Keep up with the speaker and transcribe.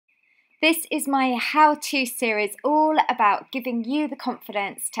This is my how-to series all about giving you the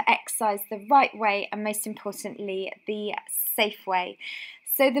confidence to exercise the right way and most importantly the safe way.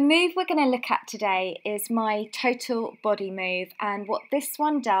 So the move we're going to look at today is my total body move, and what this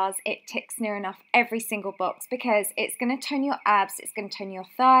one does, it ticks near enough every single box because it's going to tone your abs, it's going to tone your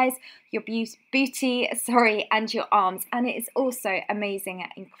thighs, your booty, and your arms, and it is also amazing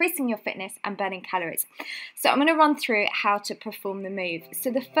at increasing your fitness and burning calories. So I'm going to run through how to perform the move.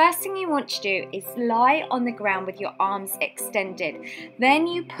 So the first thing you want to do is lie on the ground with your arms extended. Then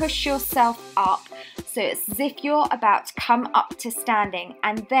you push yourself up, so it's as if you're about to come up to standing,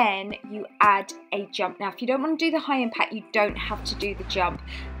 and then you add a jump. Now, if you don't want to do the high impact, you don't have to do the jump.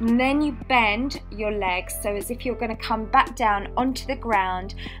 And then you bend your legs, so as if you're going to come back down onto the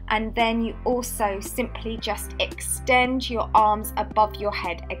ground, and then you also simply just extend your arms above your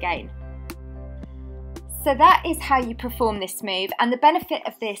head again. So that is how you perform this move, and the benefit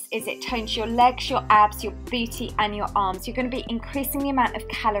of this is it tones your legs, your abs, your booty and your arms. You're going to be increasing the amount of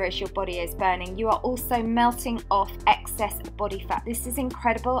calories your body is burning. You are also melting off excess body fat. This is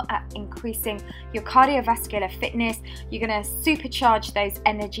incredible at increasing your cardiovascular fitness. You're going to supercharge those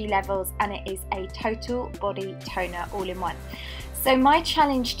energy levels, and it is a total body toner all in one. So my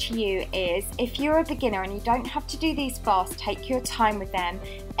challenge to you is, if you're a beginner and you don't have to do these fast, take your time with them,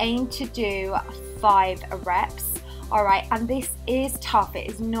 aim to do 5 reps, alright, and this is tough, it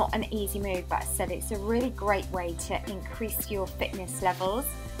is not an easy move, but I said it's a really great way to increase your fitness levels.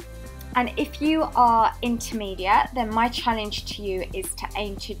 And if you are intermediate, then my challenge to you is to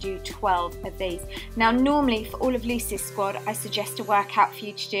aim to do 12 of these. Now, normally for all of Lucy's squad, I suggest a workout for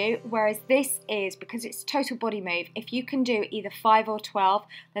you to do, whereas this is, because it's a total body move, if you can do either 5 or 12,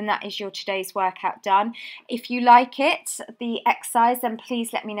 then that is your today's workout done. If you like it, the exercise, then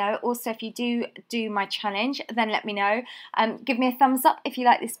please let me know. Also, if you do my challenge, then let me know. Give me a thumbs up if you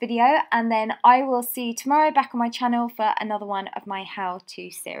like this video, and then I will see you tomorrow back on my channel for another one of my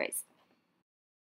how-to series.